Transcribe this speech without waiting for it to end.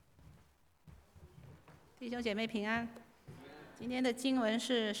弟兄姐妹平安。今天的经文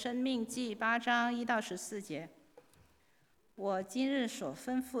是《申命记》8章1到14节。我今日所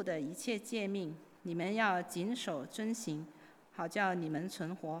吩咐的一切诫命，你们要谨守遵行，好叫你们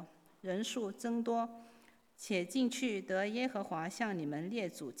存活，人数增多，且进去得耶和华向你们列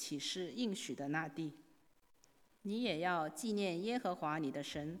祖起誓应许的那地。你也要纪念耶和华你的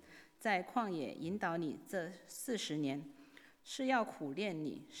神，在旷野引导你这40年，是要苦练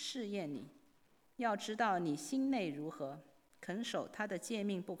你，试验你，要知道你心内如何，肯守他的诫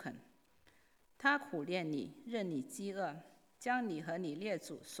命不肯。他苦练你，任你饥饿，将你和你列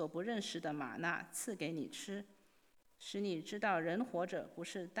祖所不认识的玛纳赐给你吃，使你知道人活着不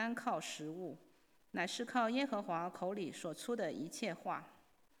是单靠食物，乃是靠耶和华口里所出的一切话。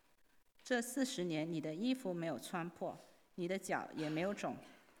这40年，你的衣服没有穿破，你的脚也没有肿。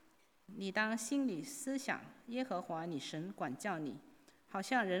你当心里思想，耶和华你神管教你，好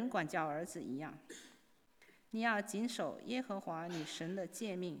像人管教儿子一样。你要谨守耶和华你神的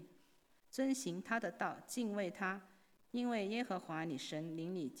诫命，遵行他的道，敬畏他，因为耶和华你神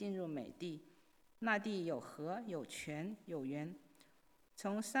领你进入美地，那地有河，有泉，有源，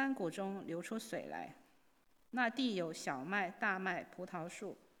从山谷中流出水来。那地有小麦、大麦、葡萄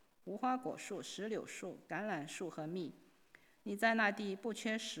树、无花果树、石榴树、橄榄树和蜜。你在那地不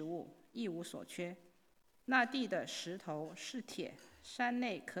缺食物，一无所缺。那地的石头是铁，山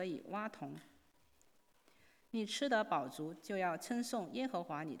内可以挖铜。你吃得饱足，就要称颂耶和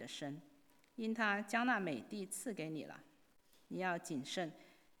华你的神，因他将那美地赐给你了。你要谨慎，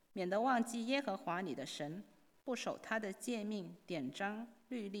免得忘记耶和华你的神，不守他的诫命、典章、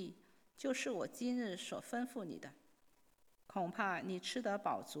律例，就是我今日所吩咐你的。恐怕你吃得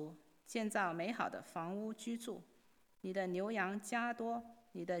饱足，建造美好的房屋居住，你的牛羊加多，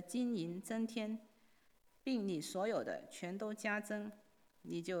你的金银增添，并你所有的全都加增，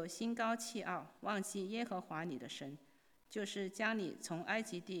你就心高气傲，忘记耶和华你的神，就是将你从埃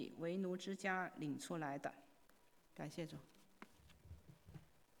及地为奴之家领出来的。感谢主。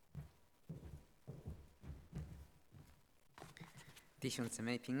弟兄姊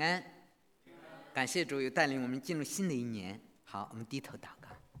妹平安，感谢主又带领我们进入新的一年。好，我们低头祷告。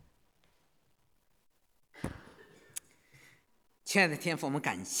亲爱的天父，我们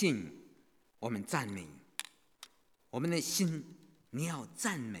感谢你，我们赞美你。我们的心，你要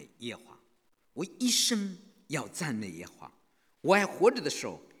赞美耶和华，我一生要赞美耶和华，我还活着的时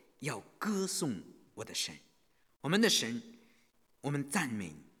候要歌颂我的神。我们的神，我们赞美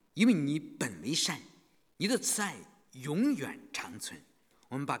你，因为你本为善，你的慈爱永远长存。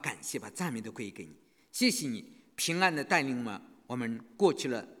我们把感谢把赞美都归给你，谢谢你平安的带领我们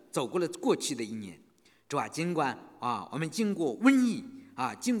走过了过去的一年。主啊，尽管我们经过瘟疫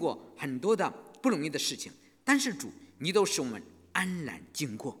经过很多的不容易的事情，但是主你都使我们安然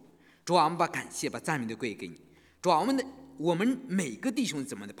经过。主啊，我们把感谢把赞美都归给你。主啊，我们每个弟兄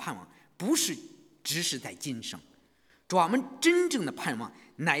姊妹的盼望不是只是在今生，主啊，我们真正的盼望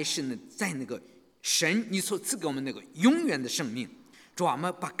乃是在那个神你所赐给我们那个永远的生命。主啊，我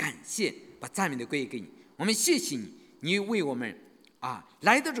们把感谢把赞美都归给你。我们谢谢你，你为我们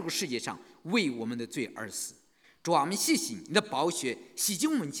来到这个世界上为我们的罪而死。主啊，我们谢谢你，你的宝血洗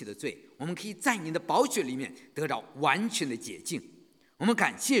净我们起的罪，我们可以在你的宝血里面得到完全的洁净。我们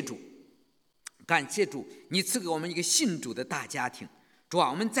感谢主，感谢主，你赐给我们一个信主的大家庭。主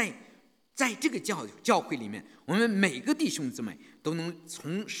啊，我们在这个教会里面，我们每个弟兄姊妹都能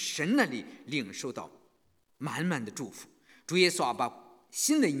从神那里领受到满满的祝福。主耶稣把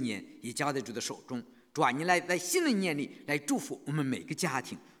新的一年也交在主的手中。主啊，你在新的一年里来祝福我们每个家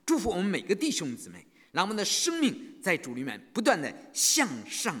庭，祝福我们每个弟兄姊妹，让我们的生命在主里面不断的向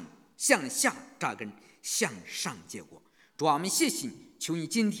下扎根，向上结果。主啊，我们谢谢你，求你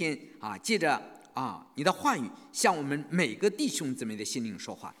今天借着你的话语向我们每个弟兄姊妹的心灵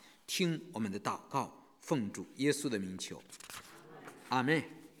说话，听我们的祷告，奉主耶稣的名求，阿们，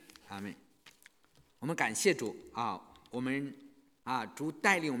阿们。我们感谢主我们主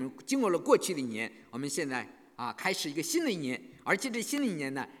带领我们经过了过去的一年，我们现在开始一个新的一年，而且这新的一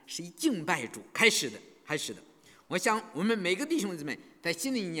年呢是以敬拜主开始的。我想我们每个弟兄姊妹在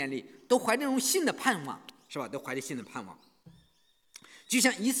新的一年里都怀着这种新的盼望，是吧？都怀着新的盼望，就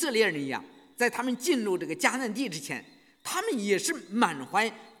像以色列人一样，在他们进入这个迦南地之前，他们也是满怀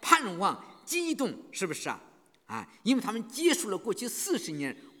盼望激动，是不是因为他们结束了过去40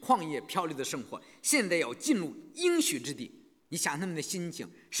年旷野漂流的生活，现在要进入应许之地。你想他们的心情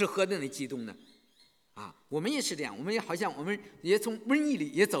是何等的激动呢？我们也是这样，我们也好像我们也从瘟疫里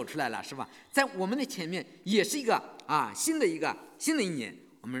也走出来了，是吧？在我们的前面也是一个新的一年，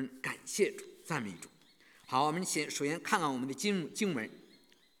我们感谢主，赞美主。好，我们首先看看我们的经文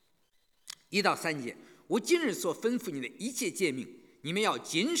1到3节。我今日所吩咐你的一切诫命，你们要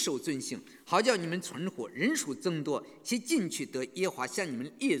谨守遵行，好叫你们存活，人数增多，且进去得耶和华向你们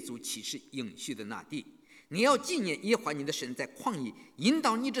列祖起誓应许的那地。你要纪念耶和华你的神在旷野引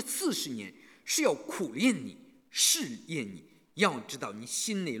导你这40年，是要苦练你，试验你，要知道你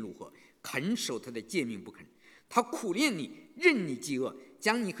心内如何，肯守他的诫命不肯。他苦练你，任你饥饿，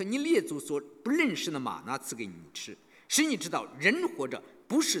将你和你列祖所不认识的玛拿赐给你吃，使你知道人活着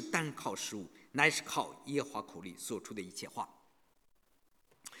不是单靠食物，乃是靠耶和华口里所出的一切话。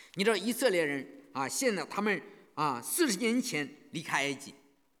你知道以色列人现在他们40年前离开埃及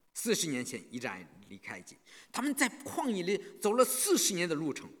，40年前一战离开埃及，他们在旷野里走了40年的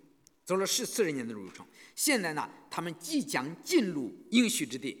路程，现在呢，他们即将进入应许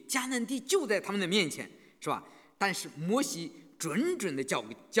之地，迦南地就在他们的面前，是吧？但是摩西谆谆的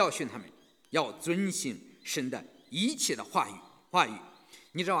教训他们，要遵行神的一切的话语。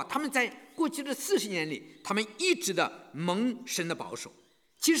你知道吗？他们在过去的40年里，他们一直的蒙神的保守。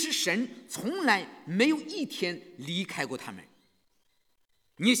其实神从来没有一天离开过他们。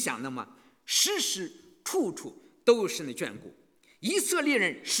你想的吗？时时处处都有神的眷顾。以色列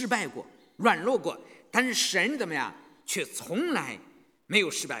人失败过，软弱过，但是神怎么样，却从来没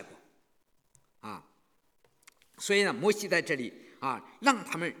有失败过所以呢，摩西在这里让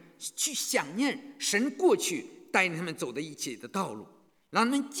他们去想念神过去带领他们走的一切的道路，让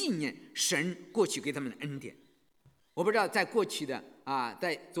他们纪念神过去给他们的恩典。我不知道在过去的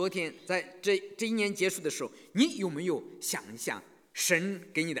在昨天，在这一年结束的时候，你有没有想一想神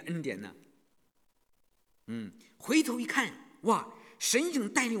给你的恩典呢？回头一看，哇，神已经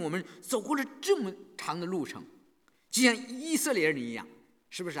带领我们走过了这么长的路程，就像以色列人一样，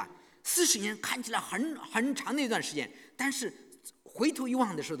是不是40年看起来很长的一段时间，但是回头一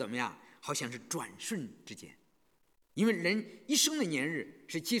望的时候怎么样？好像是转瞬之间。因为人一生的年日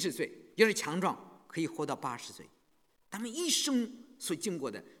是70岁，要是强壮可以活到80岁，他们一生所经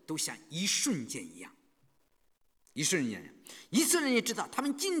过的都像一瞬间一样。以色列人也知道，他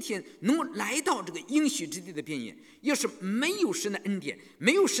们今天能够来到这个应许之地的边缘，要是没有神的恩典，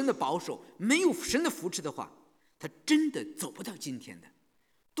没有神的保守，没有神的扶持的话，他真的走不到今天的。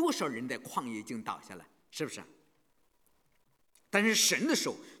多少人在旷野已经倒下了，是不是？但是神的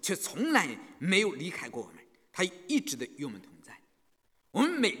手却从来没有离开过我们，他一直的与我们同在。我们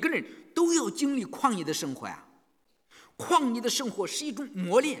每个人都要经历旷野的生活呀。旷野的生活是一种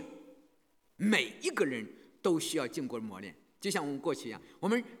磨练，每一个人都需要经过磨练。就像我们过去一样，我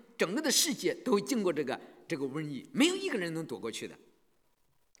们整个的世界都会经过这个瘟疫，没有一个人能躲过去的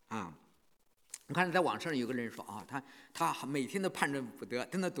我看在网上有个人说他每天都盼着不得，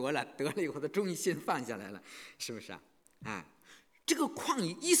等他得了以后，他终于心放下来了，是不是这个旷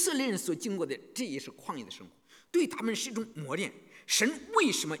野，以色列人所经过的，这也是旷野的生活，对他们是一种磨练。神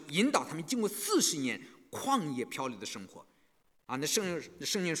为什么引导他们经过40年旷野漂流的生活那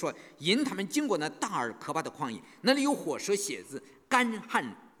圣经说，引他们经过那大而可怕的旷野，那里有火蛇蝎子，干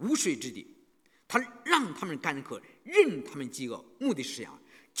旱无水之地，他让他们干渴，任他们饥饿，目的是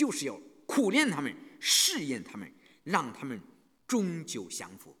就是要苦练他们，试验他们，让他们终究降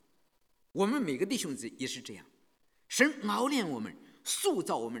服。我们每个弟兄姊妹也是这样，神熬炼我们，塑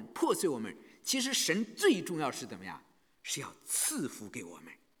造我们，破碎我们。其实神最重要是怎么样？是要赐福给我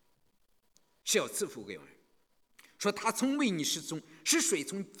们，说他从为你使水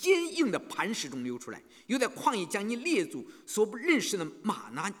从坚硬的磐石中流出来，又在旷野将你列祖所不认识的玛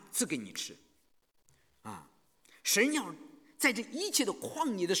拿赐给你吃神要在这一切的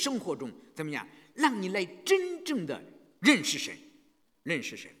旷野的生活中怎么样，让你来真正的认识神。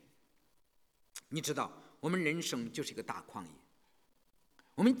你知道我们人生就是一个大旷野，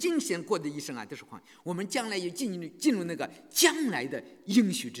我们今天过的一生都是旷野，我们将来也进入那个将来的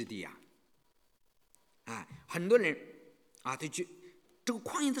应许之地很多人对这个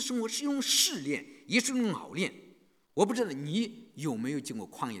旷野的生活是一种试炼，也是一种熬炼。我不知道你有没有经过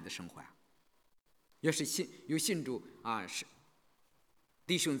旷野的生活要是有信主是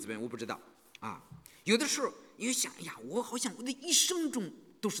弟兄姊妹，我不知道有的时候你就想，我好像我的一生中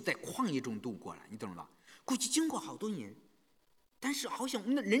都是在旷野中度过了，你懂了吧？过去经过好多年，但是好像我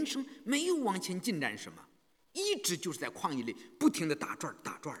们的人生没有往前进展什么，一直就是在旷野里不停的打转，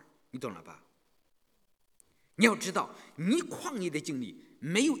你懂了吧？你要知道，你旷野的经历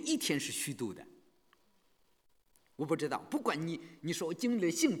没有一天是虚度的。我不知道，不管你说我经历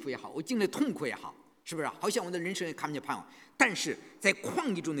了幸福也好，我经历了痛苦也好，是不是？好像我的人生也看不见盼望，但是在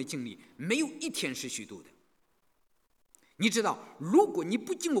旷野中的经历没有一天是虚度的。你知道，如果你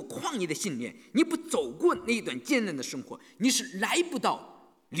不经过旷野的训练，你不走过那一段艰难的生活，你是来不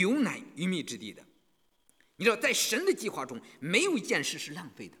到流奶与蜜之地的。你知道，在神的计划中，没有一件事是浪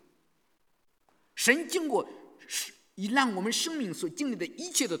费的。神经过让我们生命所经历的一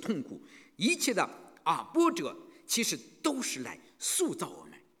切的痛苦，一切的波折，其实都是来塑造我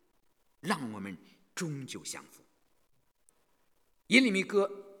们，让我们终究降服。耶利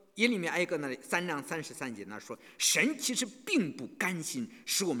米哀歌那里3章33节那说，神其实并不甘心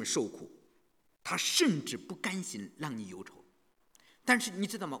使我们受苦，他甚至不甘心让你忧愁。但是你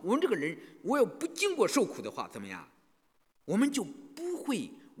知道吗？我们这个人，我要不经过受苦的话，怎么样？我们就不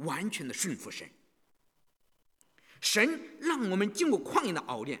会完全的顺服神。神让我们经过旷野的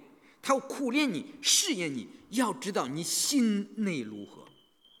熬炼，他要苦练你，试验你，要知道你心内如何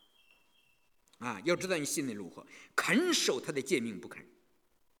要知道你心内如何，肯守他的诫命不肯。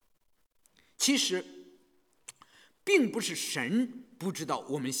其实并不是神不知道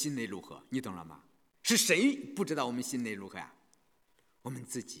我们心内如何，你懂了吗？是谁不知道我们心内如何呀？我们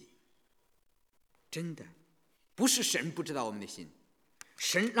自己。真的不是神不知道我们的心，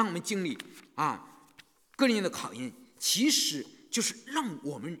神让我们经历各人的考验，其实就是让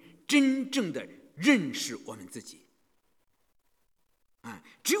我们真正的认识我们自己。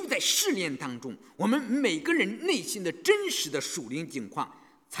只有在试炼当中，我们每个人内心的真实的属灵境况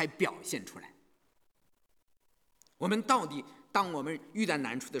才表现出来。我们到底当我们遇到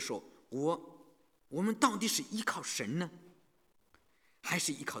难处的时候，我们到底是依靠神呢，还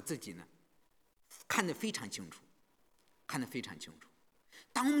是依靠自己呢？看得非常清楚，看得非常清楚。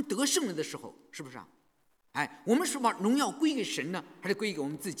当我们得胜了的时候，是不是我们是把荣耀归给神呢，还是归给我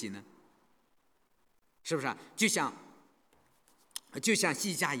们自己呢？是不是就像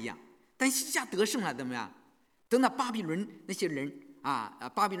西家一样，但西家得胜了怎么样？等到巴比伦那些人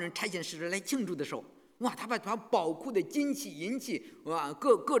巴比伦差遣使者来庆祝的时候，哇，他把宝库的金器银器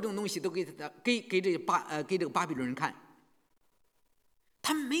各种东西都给这个巴比伦人看。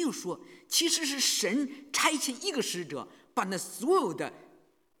他们没有说其实是神差遣一个使者把那所有的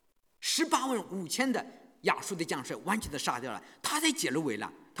185000的亚述的将帅完全的杀掉了，他才解了围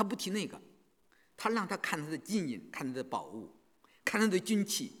了。他不提那个，他让他看他的金银，看他的宝物，看他的军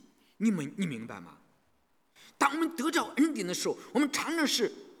器。你明白吗？当我们得着恩典的时候，我们常常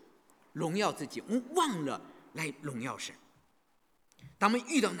是荣耀自己，我们忘了来荣耀神。当我们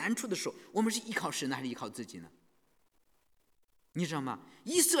遇到难处的时候，我们是依靠神呢，还是依靠自己呢？你知道吗？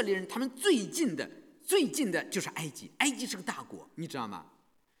以色列人他们最近的就是埃及，埃及是个大国，你知道吗？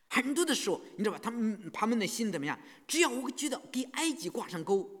很多的时候，你知道吧？他们的心怎么样？只要我觉得给埃及挂上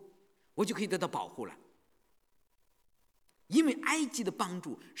钩，我就可以得到保护了。因为埃及的帮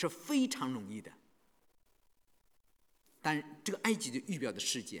助是非常容易的。但这个埃及就预表的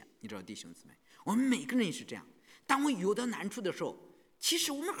世界，你知道，弟兄姊妹，我们每个人也是这样。当我有到难处的时候，其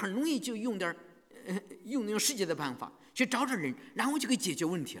实我们很容易就用那种世界的办法去找人，然后就可以解决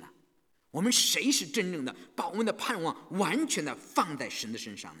问题了。我们谁是真正的把我们的盼望完全的放在神的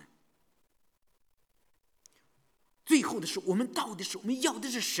身上呢？最后的是，我们到底是我们要的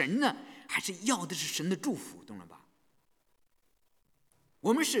是神呢，还是要的是神的祝福，懂了吧？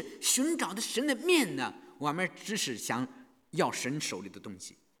我们是寻找的神的面呢，我们只是想要神手里的东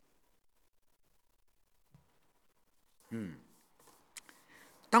西。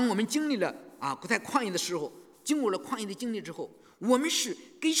当我们经历了在旷野的时候，经过了旷野的经历之后，我们是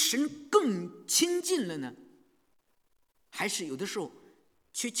跟神更亲近了呢，还是有的时候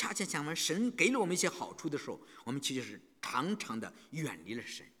却恰恰相反，神给了我们一些好处的时候，我们其实是常常的远离了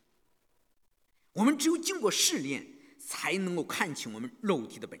神。我们只有经过试炼，才能够看清我们肉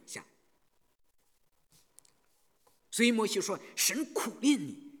体的本相。所以摩西说，神苦练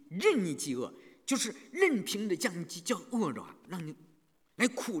你，任你饥饿，就是任凭着将你叫饿着，让你来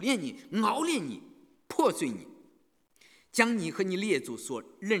苦练你，熬炼你，破碎你，将你和你列祖所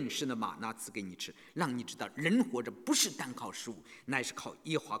认识的玛纳赐给你吃，让你知道人活着不是单靠食物，乃是靠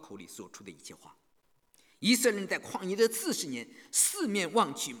耶和华口里所出的一切话。以色列人在旷野的40年，四面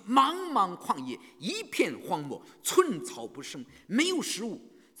望去，茫茫旷野，一片荒漠，寸草不生，没有食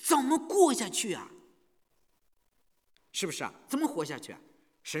物，怎么过下去啊？是不是怎么活下去啊？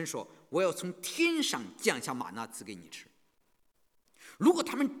神说，我要从天上降下玛纳赐给你吃。如果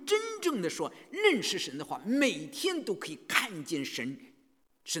他们真正的说认识神的话，每天都可以看见神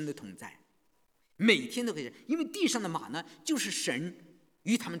的同在，每天都可以，因为地上的玛纳就是神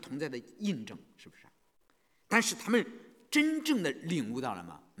与他们同在的印证，是不是？但是他们真正的领悟到了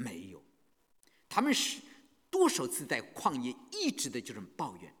吗？没有。他们是多少次在旷野一直的就是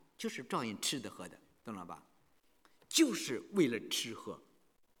抱怨，就是照样吃的喝的，懂了吧？就是为了吃喝。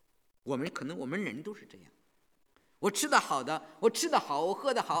我们人都是这样，我吃的好的，我吃的好，我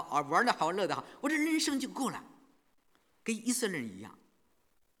喝的好，玩的好，乐的好，我这人生就够了。跟以色列人一样，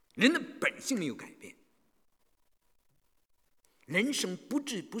人的本性没有改变，人生不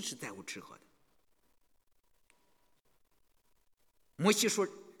是在乎吃喝的。摩西说，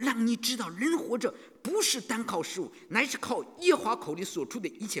让你知道人活着不是单靠食物，乃是靠耶和华口里所出的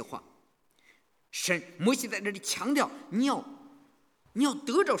一切话。摩西在这里强调，你要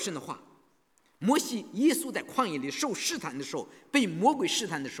得着神的话。耶稣在旷野里受试探的时候，被魔鬼试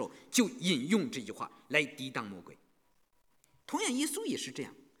探的时候，就引用这句话来抵挡魔鬼。同样耶稣也是这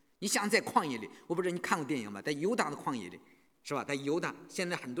样。你想在旷野里，我不知道你看过电影吗？在犹大的旷野里，是吧？在犹大，现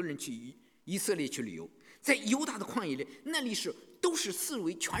在很多人去以色列去旅游，在犹大的旷野里，那里都是四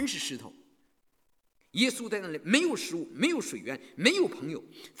围全是石头。耶稣在那里没有食物，没有水源，没有朋友，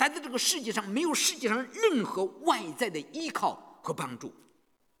他在这个世界上没有世界上任何外在的依靠和帮助，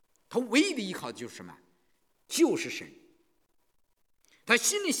他唯一的依靠就是什么？就是神。他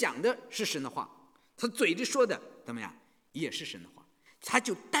心里想的是神的话，他嘴里说的怎么样？也是神的话。他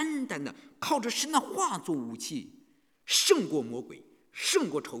就单单的靠着神的话做武器，胜过魔鬼，胜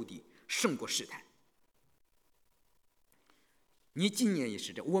过仇敌，胜过试探。你今年也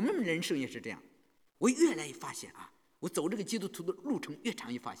是这样，我们人生也是这样。我越来越发现我走这个基督徒的路程越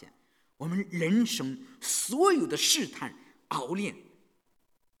长，越发现我们人生所有的试探熬炼，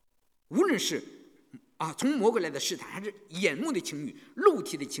无论是从魔鬼来的试探，还是眼目的情欲、肉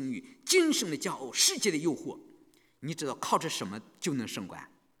体的情欲、今生的骄傲、世界的诱惑，你知道靠着什么就能胜过？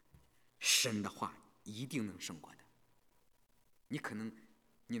神的话一定能胜过的。你可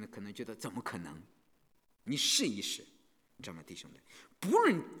能觉得怎么可能？你试一试，这么弟兄们，不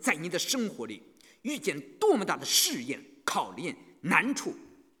论在你的生活里遇见多么大的试验、考验、难处，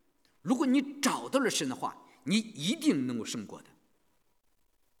如果你找到了神的话，你一定能够胜过的，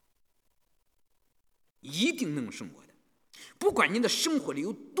一定能够胜过的。不管你的生活里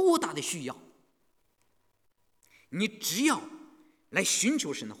有多大的需要，你只要来寻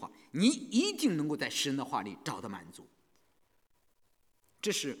求神的话，你一定能够在神的话里找到满足。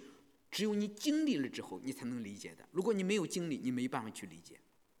这是只有你经历了之后你才能理解的，如果你没有经历，你没办法去理解。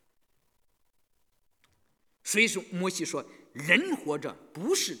所以说摩西说，人活着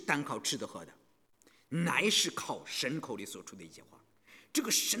不是单靠吃的喝的，乃是靠神口里所出的一些话。这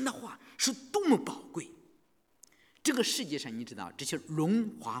个神的话是多么宝贵。这个世界上你知道，这些荣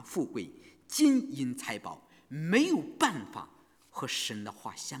华富贵、金银财宝没有办法和神的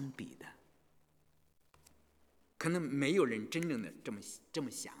话相比的。可能没有人真正的这么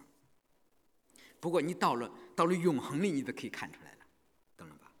想，不过你到了永恒里，你都可以看出来了，懂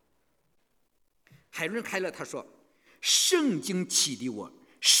了吧？海伦凯勒他说，圣经启迪我，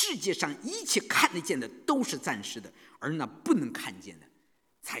世界上一切看得见的都是暂时的，而那不能看见的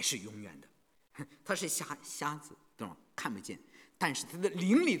才是永远的。他是瞎子，懂吗？看不见，但是他的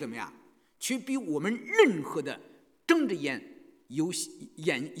灵里怎么样，却比我们任何的睁着眼有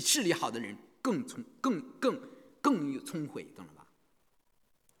眼视力好的人更有聪慧，懂了吧？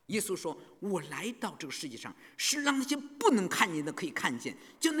耶稣说，我来到这个世界上是让那些不能看见的可以看见，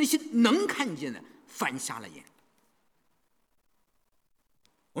叫那些能看见的翻瞎了眼。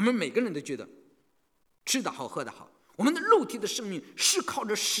我们每个人都觉得吃得好喝得好，我们的肉体的生命是靠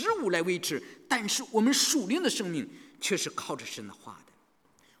着食物来维持，但是我们属灵的生命却是靠着神的话的。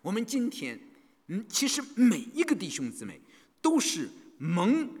我们今天其实每一个弟兄姊妹都是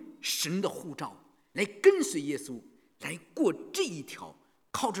蒙神的呼召，来跟随耶稣，来过这一条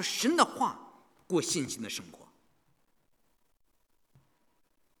靠着神的话过信心的生活，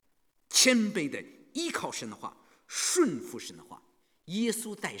谦卑的依靠神的话，顺服神的话。耶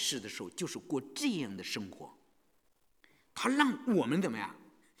稣在世的时候就是过这样的生活，他让我们怎么样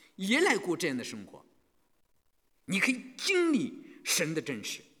也来过这样的生活。你可以经历神的真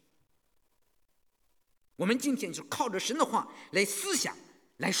实。我们今天就靠着神的话来思想，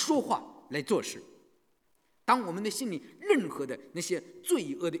来说话，来做事。当我们的心里任何的那些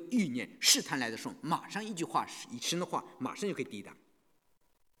罪恶的欲念试探来的时候，马上一句话，神的话马上就可以抵挡。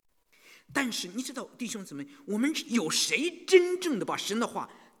但是你知道弟兄姊妹，我们有谁真正的把神的话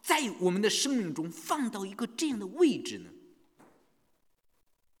在我们的生命中放到一个这样的位置呢？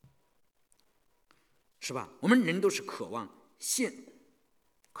是吧？我们人都是渴望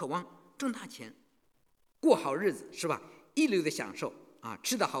挣大钱，过好日子，是吧？一流的享受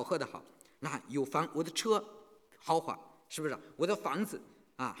吃得好喝得好，那有房，我的车豪华，是不是？我的房子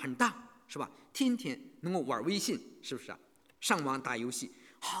很大，是吧？天天能够玩微信，是不是？上网打游戏，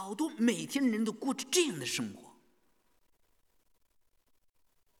好多每天人都过着这样的生活。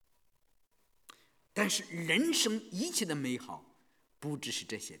但是人生一切的美好不只是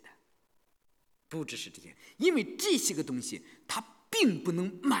这些的，不只是这些，因为这些个东西它并不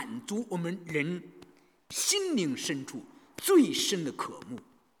能满足我们人心灵深处最深的渴慕，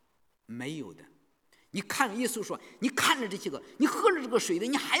没有的。你看耶稣说，你看了这些个，你喝了这个水的，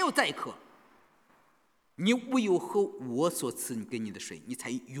你还要再渴，你唯有喝我所赐给你的水，你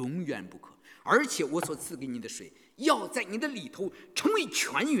才永远不渴。而且我所赐给你的水，要在你的里头成为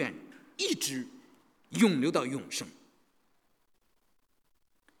泉源，一直涌流到永生。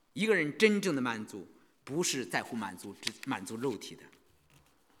一个人真正的满足，不是在乎满足肉体的，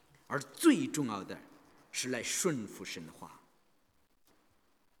而最重要的是来顺服神的话。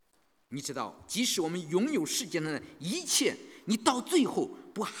你知道，即使我们拥有世界上的一切，你到最后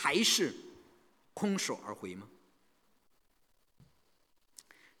不还是空手而回吗？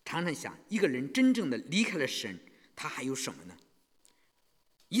常常想，一个人真正的离开了神，他还有什么呢？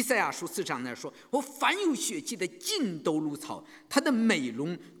以赛亚书4章那说：“我凡有血气的尽都如草，它的美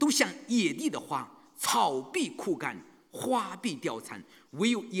容都像野地的花，草必枯干，花必凋残，唯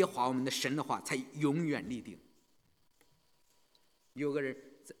有耶和华我们的神的话才永远立定。”有个人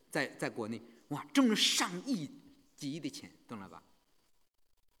在国内，哇，挣了上亿、几亿的钱，懂了吧？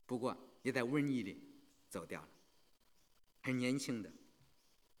不过也在瘟疫里走掉了，很年轻的。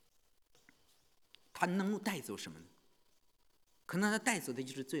他能够带走什么呢？可能他带走的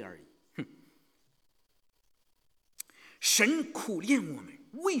就是罪而已。神苦练我们，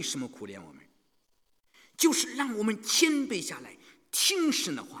为什么苦练我们？就是让我们谦卑下来，听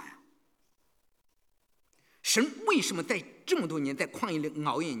神的话呀。神为什么在这么多年在旷野里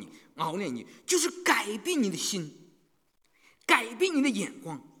熬练你，就是改变你的心，改变你的眼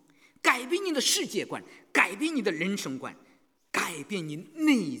光，改变你的世界观，改变你的人生观，改变你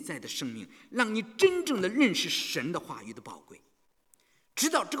内在的生命，让你真正的认识神的话语的宝贵，知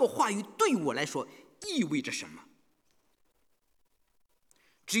道这个话语对我来说意味着什么。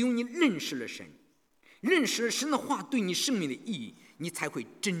只有你认识了神，认识了神的话对你生命的意义，你才会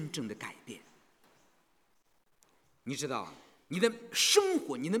真正的改变。你知道，你的生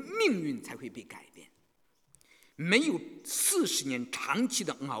活，你的命运才会被改变。没有40年长期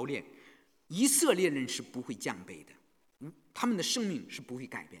的熬练，以色列人是不会降卑的，他们的生命是不会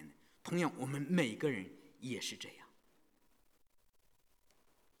改变的。同样，我们每个人也是这样。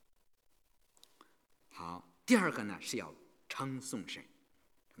好，第二个呢是要称颂神，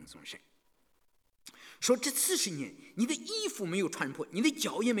称颂神。说这40年，你的衣服没有穿破，你的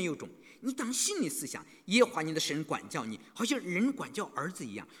脚也没有肿。你当心里思想，耶和华你的神管教你，好像人管教儿子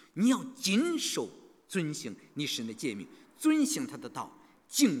一样。你要谨守遵行你神的诫命，遵行他的道，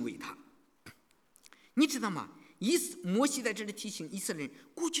敬畏他。你知道吗？摩西在这里提醒以色列人，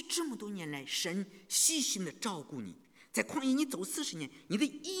过去这么多年来，神细心的照顾你，在旷野你走40年，你的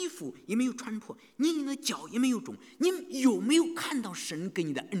衣服也没有穿破，你的脚也没有肿。你有没有看到神给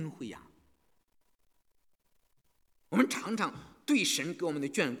你的恩惠呀？我们常常对神给我们的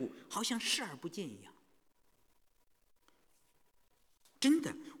眷顾好像视而不见一样。真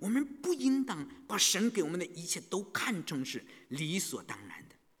的，我们不应当把神给我们的一切都看成是理所当然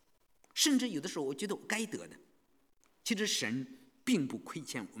的，甚至有的时候我觉得我该得的。其实神并不亏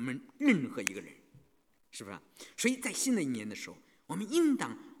欠我们任何一个人，是不是？所以在新的一年的时候，我们应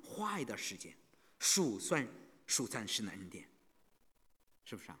当花一段时间数算神的恩典，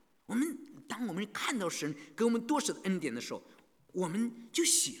是不是？当我们看到神给我们多少的恩典的时候，我们就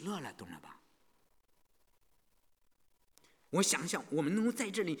喜乐了，懂了吧？我想想，我们能够在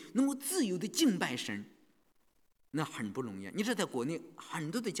这里能够自由的敬拜神，那很不容易。你知道，在国内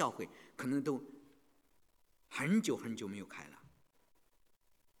很多的教会可能都很久很久没有开了。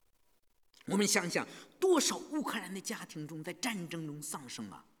我们想想，多少乌克兰的家庭中在战争中丧生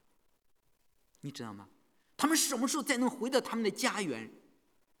啊，你知道吗？他们什么时候才能回到他们的家园？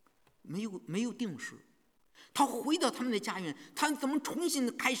没有定数。他回到他们的家园，他怎么重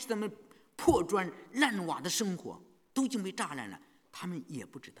新开始他们破砖烂瓦的生活，都已经被炸烂了，他们也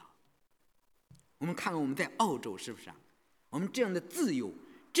不知道。我们看看我们在澳洲，是不是啊？我们这样的自由，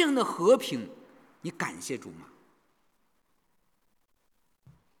这样的和平，你感谢主吗？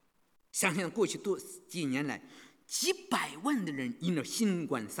想想过去几年来，几百万的人因着新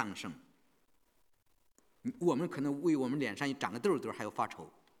冠丧生，我们可能为我们脸上长个痘痘还要发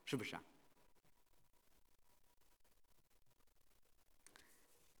愁，是不是啊？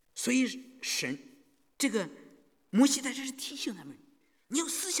所以这个摩西在这是提醒他们，你要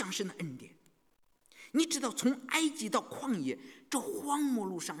思想神的恩典。你知道，从埃及到旷野，这荒漠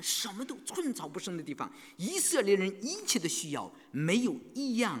路上什么都寸草不生的地方，以色列人一切的需要没有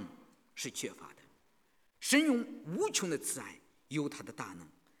一样是缺乏的。神用无穷的慈爱，有他的大能。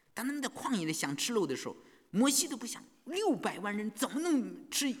当他们在旷野里想吃肉的时候，摩西都不想，600万人怎么能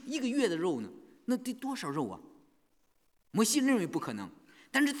吃1个月的肉呢？那得多少肉啊？摩西认为不可能。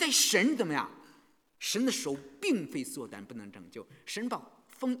但是在神怎么样？神的手并非缩短不能拯救，神把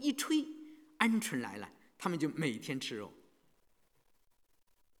风一吹，鹌鹑来了，他们就每天吃肉。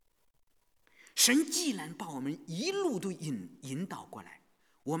神既然把我们一路都引导过来，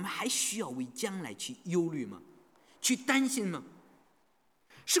我们还需要为将来去忧虑吗？去担心吗？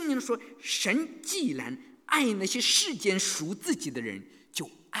圣经说，神既然爱那些世间属自己的人，就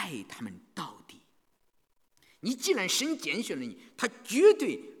爱他们到底。你既然神拣选了你，他绝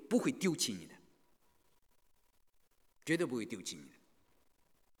对不会丢弃你的，绝对不会丢弃你的。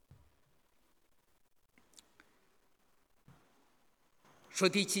说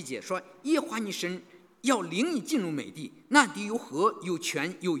第7节说，耶和华你神要领你进入美地，那地有河，有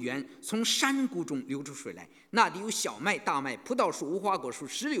泉，有源，从山谷中流出水来。那地有小麦、大麦、葡萄树、无花果树、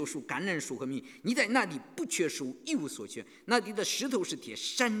石榴树、橄榄树和蜜。你在那地不缺食物，一无所缺。那地的石头是铁，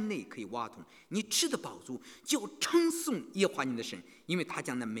山内可以挖通。你吃得饱足，就称颂耶和华你的神，因为他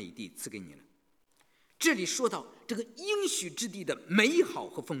将那美地赐给你了。这里说到这个应许之地的美好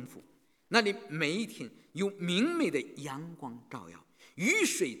和丰富，那里每一天有明媚的阳光照耀，雨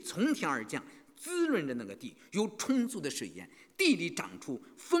水从天而降，滋润着那个地，有充足的水源，地里长出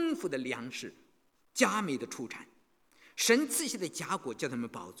丰富的粮食，佳美的出产。神赐下的佳果叫他们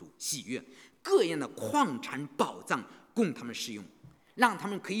饱足喜悦，各样的矿产宝藏供他们使用，让他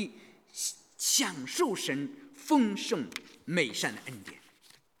们可以享受神丰盛美善的恩典。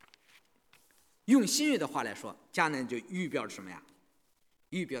用新约的话来说，迦南就预表着什么呀？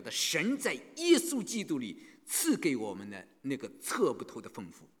预表的神在耶稣基督里赐给我们的那个测不透的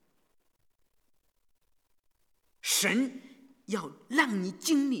丰富。神要让你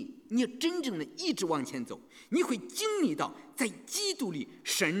经历，你要真正的一直往前走，你会经历到在基督里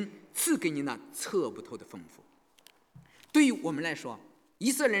神赐给你那测不透的丰富。对于我们来说，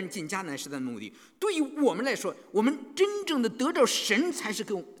以色列人进迦南时的目的，对于我们来说，我们真正的得到神才是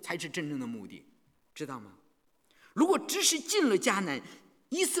真正的目的，知道吗？如果只是进了迦南，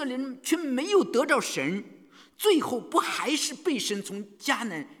以色列人却没有得到神，最后不还是被神从迦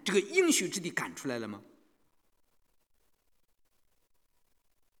南这个应许之地赶出来了吗？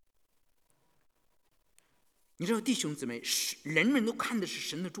你知道，弟兄姊妹，人们都看的是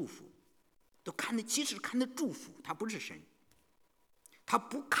神的祝福，其实看的祝福，他不是神，他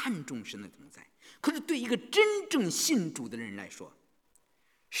不看重神的同在。可是对一个真正信主的人来说，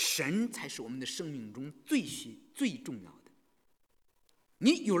神才是我们的生命中最重要的。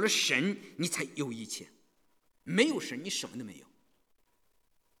你有了神，你才有一切；没有神，你什么都没有。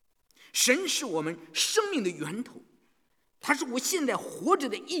神是我们生命的源头，他是我现在活着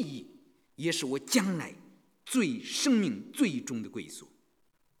的意义，也是我将来生命最终的归宿。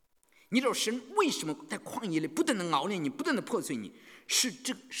你知道神为什么在旷野里不断的熬炼你，不断的破碎你？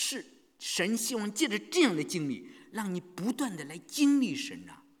是神希望借着这样的经历，让你不断的来经历神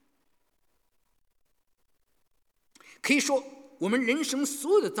啊。可以说，我们人生所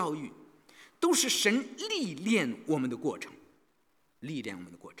有的遭遇，都是神历练我们的过程。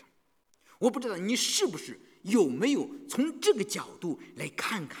我不知道你是不是有没有从这个角度来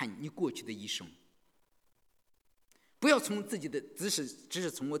看看你过去的一生。不要从自己的只是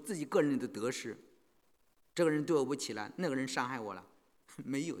从我自己个人的得失，这个人对我不起了，那个人伤害我了，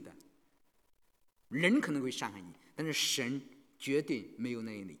没有的。人可能会伤害你，但是神绝对没有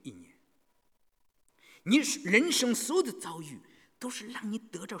那样的意念。你人生所有的遭遇都是让你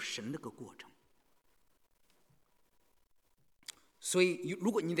得到神的个过程。所以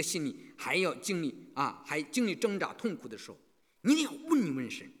如果你的心里还经历挣扎痛苦的时候，你得要问一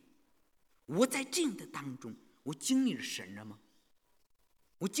问神，我在这样的当中，我经历了神了吗？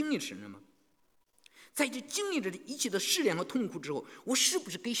在这经历着一切的试炼和痛苦之后，我是不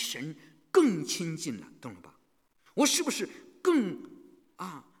是跟神更亲近了？懂了吧？我是不是更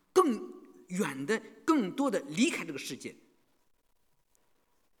远的、更多的离开这个世界？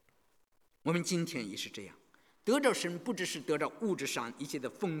我们今天也是这样，得到神不只是得到物质上一切的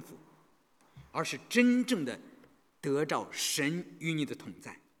丰富，而是真正的得到神与你的同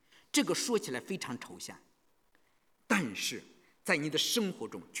在。这个说起来非常抽象，但是在你的生活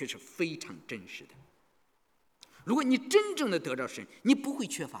中却是非常真实的。如果你真正的得到神，你不会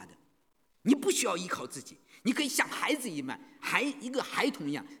缺乏的，你不需要依靠自己，你可以像孩子一般，一个孩童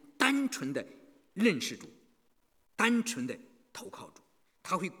一样，单纯的认识主，单纯的投靠主，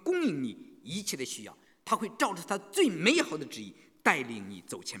他会供应你一切的需要，他会照着他最美好的旨意带领你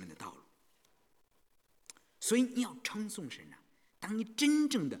走前面的道路。所以你要称颂神啊！当你真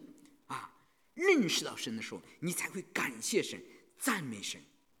正的认识到神的时候，你才会感谢神、赞美神。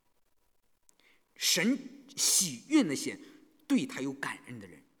神喜悦那些对他有感恩的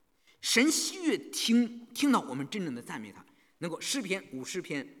人，神喜悦听到我们真正的赞美他。能够诗篇50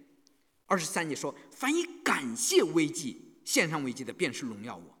篇23节说：凡以感谢为祭献上为祭的，便是荣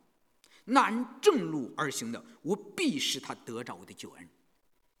耀我。那按正路而行的，我必使他得着我的救恩。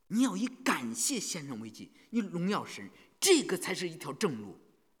你要以感谢献上为祭，你荣耀神，这个才是一条正路。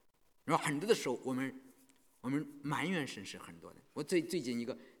然后很多的时候，我们埋怨神是很多的。我最近一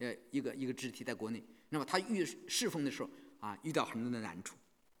个肢体在国内，那么他侍奉的时候啊，遇到很多的难处，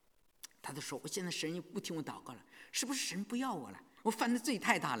他就说：“我现在神也不听我祷告了，是不是神不要我了？我犯的罪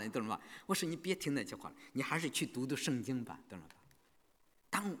太大了，你懂了吧？”我说：“你别听那些话了，你还是去读圣经吧，懂了吧？”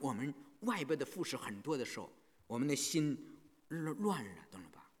当我们外边的服侍很多的时候，我们的心乱了，懂了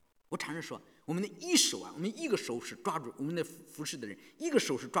吧？我常常说，我们的一手啊，我们一个手是抓住我们的服侍的人，一个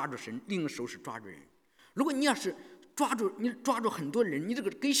手是抓住神，另一个手是抓住人。如果你要是抓住很多人，你这个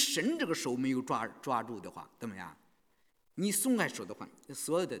给神这个手没有抓住的话，怎么样？你松开手的话，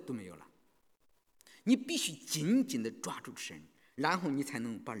所有的都没有了。你必须紧紧地抓住神，然后你才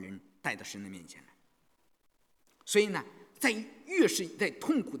能把人带到神的面前来。所以呢，越是在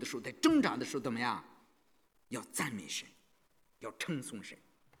痛苦的时候，在挣扎的时候，怎么样？要赞美神，要称颂神。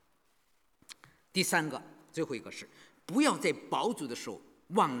第三个，最后一个是不要在饱足的时候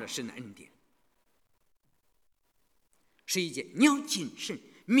忘了神的恩典。11节，你要谨慎，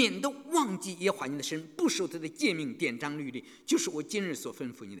免得忘记耶和华你的神，不守他的诫命典章律例，就是我今日所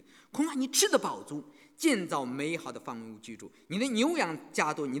吩咐你的。恐怕你吃得饱足，建造美好的房屋居住，你的牛羊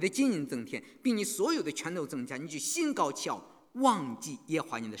加多，你的金银增添，并你所有的全都增加，你就心高气傲，忘记耶和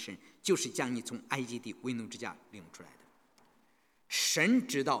华你的神，就是将你从埃及地为奴之家领出来的。神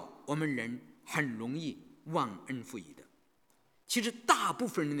知道我们人很容易忘恩负义的，其实大部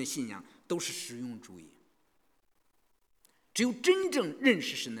分人的信仰都是实用主义。只有真正认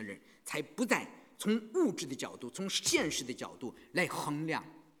识神的人，才不再从物质的角度，从现实的角度来衡量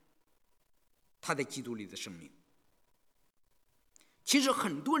他在基督里的生命。其实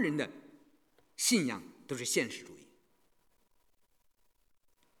很多人的信仰都是现实主义。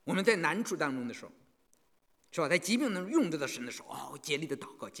我们在难处当中的时候，是吧？在疾病当中用得到神的时候，竭力的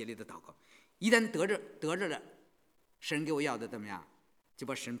祷告，竭力的祷告。一旦得着了，神给我要的怎么样？就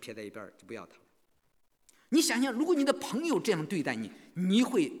把神撇在一边，就不要他了。你想想，如果你的朋友这样对待你，你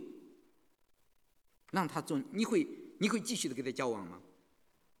会让他做？你会继续的跟他交往吗？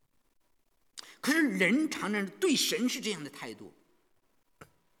可是人常常对神是这样的态度，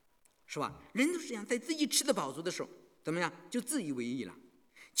是吧？人都是这样，在自己吃得饱足的时候，怎么样就自以为意了。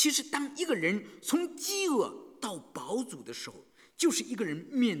其实，当一个人从饥饿到饱足的时候，就是一个人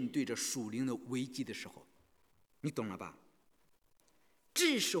面对着属灵的危机的时候，你懂了吧？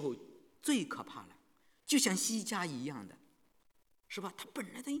这时候最可怕了。就像西家一样的，是吧？他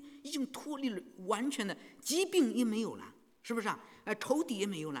本来他已经脱离了完全的疾病也没有了，是不是啊？仇敌也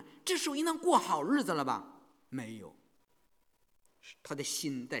没有了，这时候应当过好日子了吧？没有，他的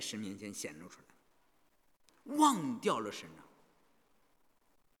心在神面前显露出来，忘掉了神了。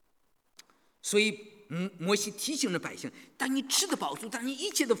所以摩西提醒了百姓：当你吃得饱足，当你一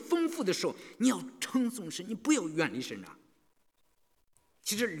切的丰富的时候，你要称颂神，你不要远离神啊。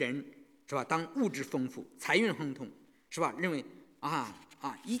其实人，是吧？当物质丰富，财运亨通，是吧？认为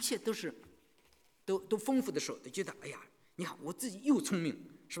一切都丰富的时候，就觉得哎呀，你看我自己又聪明，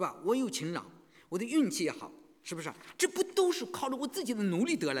是吧？我又勤劳，我的运气也好，是不是？这不都是靠着我自己的努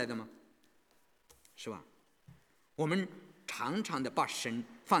力得来的吗？是吧？我们常常的把神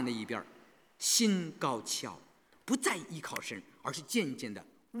放在一边，心高气傲，不再依靠神，而是渐渐的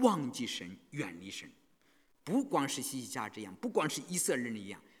忘记神，远离神。不光是西家这样，不光是以色列人一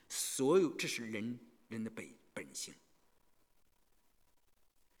样。所有这是人的本性。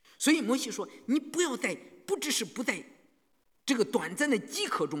所以摩西说，你不只是不在这个短暂的饥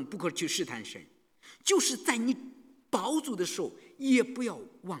渴中不可去试探神，就是在你饱足的时候也不要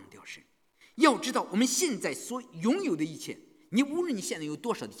忘掉神。要知道我们现在所拥有的一切，你无论你现在有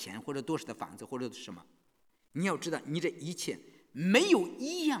多少的钱，或者多少的房子，或者什么，你要知道你这一切没有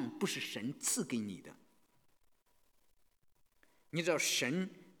一样不是神赐给你的。你知道神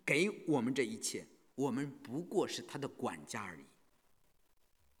给我们这一切，我们不过是他的管家而已。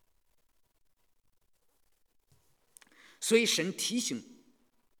所以神提醒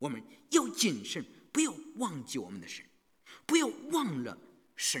我们要谨慎，不要忘记我们的神，不要忘了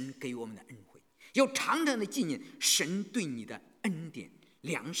神给我们的恩惠，要常常的纪念神对你的恩典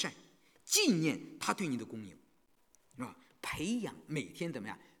良善，纪念他对你的供应，是吧？培养每天怎么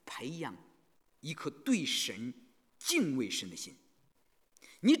样？培养一颗对神敬畏神的心。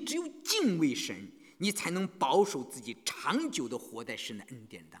你只有敬畏神，你才能保守自己长久的活在神的恩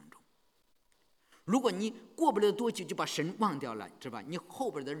典当中。如果你过不了多久就把神忘掉了，是吧？你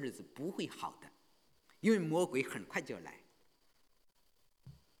后边的日子不会好的，因为魔鬼很快就要来。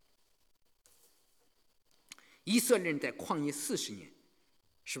以色列人在旷野40年，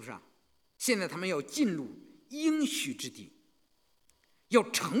是不是啊？现在他们要进入应许之地，要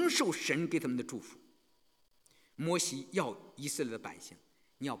承受神给他们的祝福。摩西要以色列的百姓，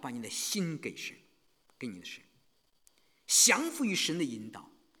你要把你的心给神，给你的神，降服于神的引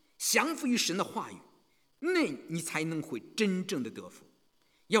导，降服于神的话语，那你才能会真正的得福。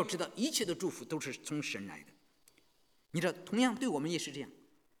要知道一切的祝福都是从神来的。你知道，同样对我们也是这样，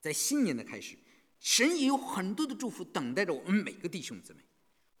在新年的开始，神也有很多的祝福等待着我们每个弟兄姊妹。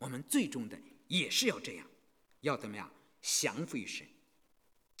我们最终的也是要这样，要怎么样？降服于神，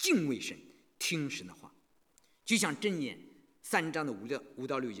敬畏神，听神的话。就像箴言3章的5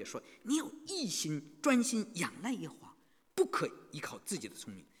到6节说，你要一心专心仰赖耶和华，不可依靠自己的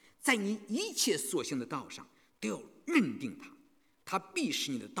聪明，在你一切所行的道上都要认定他，他必使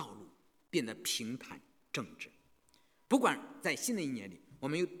你的道路变得平坦正直。不管在新的一年里我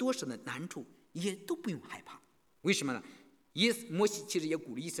们有多少的难处，也都不用害怕。为什么呢？摩西其实也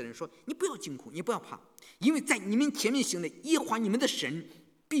鼓励以色列人说，你不要惊恐，你不要怕，因为在你们前面行的耶和华你们的神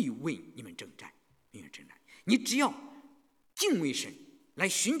必为你们征战，你只要敬畏神，来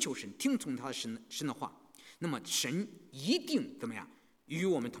寻求神，听从他的神的话，那么神一定怎么样？与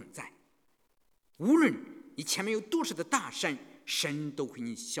我们同在。无论你前面有多少的大山，神都会给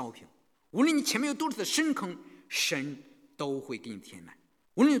你削平；无论你前面有多少的深坑，神都会给你填满；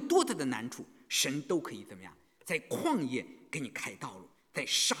无论有多大的难处，神都可以怎么样？在旷野给你开道路，在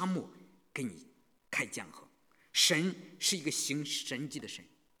沙漠给你开江河。神是一个行神迹的神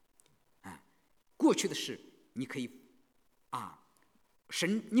啊！过去的事你可以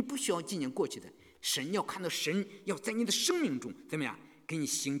神你不需要纪念过去的，神要看到神要在你的生命中怎么样给你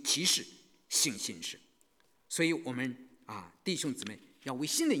行奇事，行新事。所以我们弟兄姊妹要为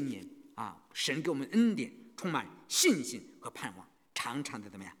新的一年神给我们恩典，充满信心和盼望，常常的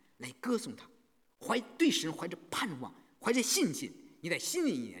怎么样来歌颂他，对神怀着盼望，怀着信心，你在新的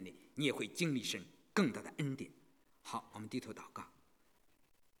一年里你也会经历神更大的恩典。好，我们低头祷告。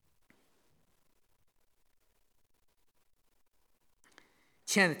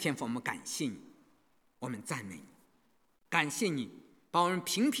亲爱的天父，我们感谢你，我们赞美你，感谢你把我们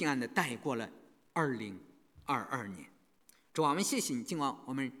平平安的带过了2022年。主啊，我们谢谢你，尽管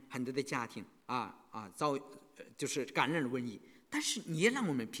我们很多的家庭就是感染了瘟疫，但是你也让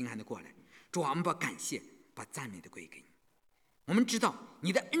我们平安的过来。主啊，我们把感谢把赞美的归给你。我们知道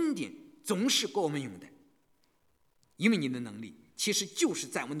你的恩典总是够我们用的，因为你的能力其实就是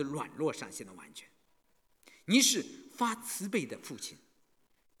在我们的软弱上显得完全。你是发慈悲的父亲，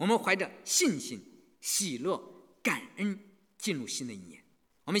我们怀着信心、喜乐、感恩进入新的一年。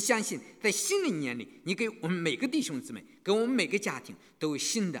我们相信在新的一年里，你给我们每个弟兄姊妹，给我们每个家庭都有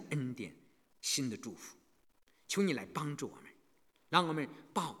新的恩典、新的祝福。求你来帮助我们，让我们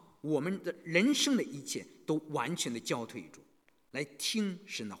把我们的人生的一切都完全的交托于主，来听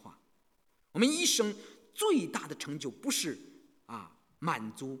神的话。我们一生最大的成就不是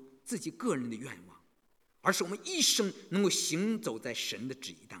满足自己个人的愿望，而是我们一生能够行走在神的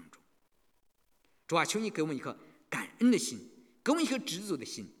旨意当中。主啊，求你给我们一颗感恩的心，给我们一颗知足的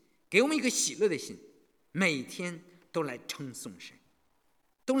心，给我们一颗喜乐的心，每天都来称颂神，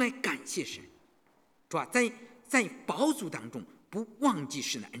都来感谢神。主啊，在宝座当中不忘记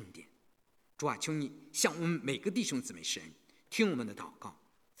神的恩典。主啊，求你向我们每个弟兄姊妹施恩，听我们的祷告，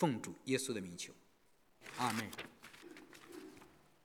奉主耶稣的名求，阿们。